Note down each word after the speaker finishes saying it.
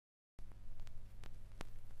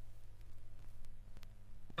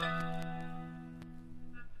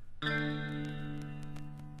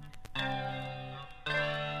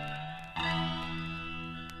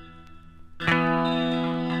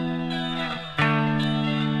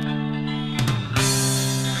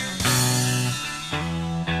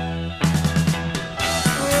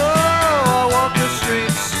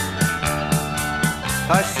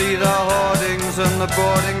see the hoardings and the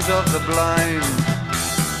boardings of the blind.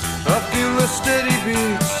 I feel the steady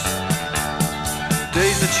beats.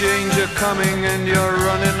 Days of change are coming and you're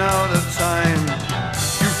running out of time.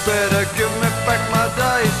 You better give me back my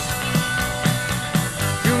dice.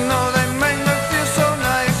 You know they make me feel so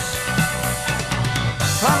nice.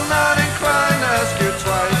 I'm not inclined to ask you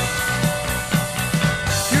twice.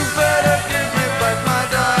 You better give me back my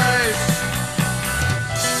dice.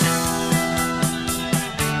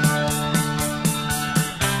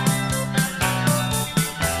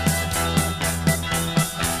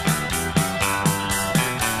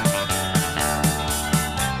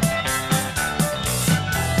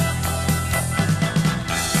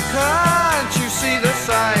 Can't you see the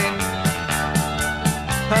sign?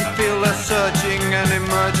 And feel the surging and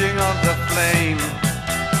emerging of the flame.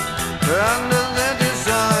 Under the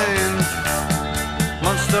design,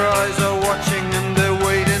 monster eyes are watching and they're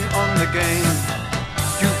waiting on the game.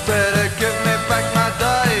 You better give me back my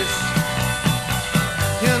dice.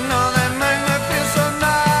 You know they make me feel so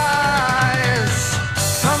nice.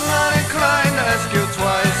 I'm not inclined to ask you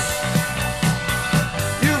twice.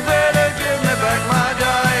 You better give me back my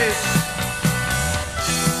dice.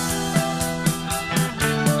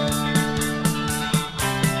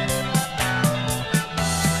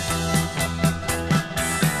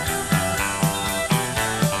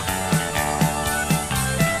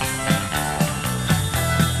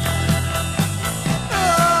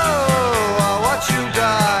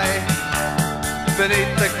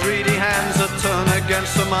 Beneath the greedy hands that turn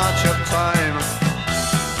against the march of time.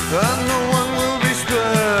 And the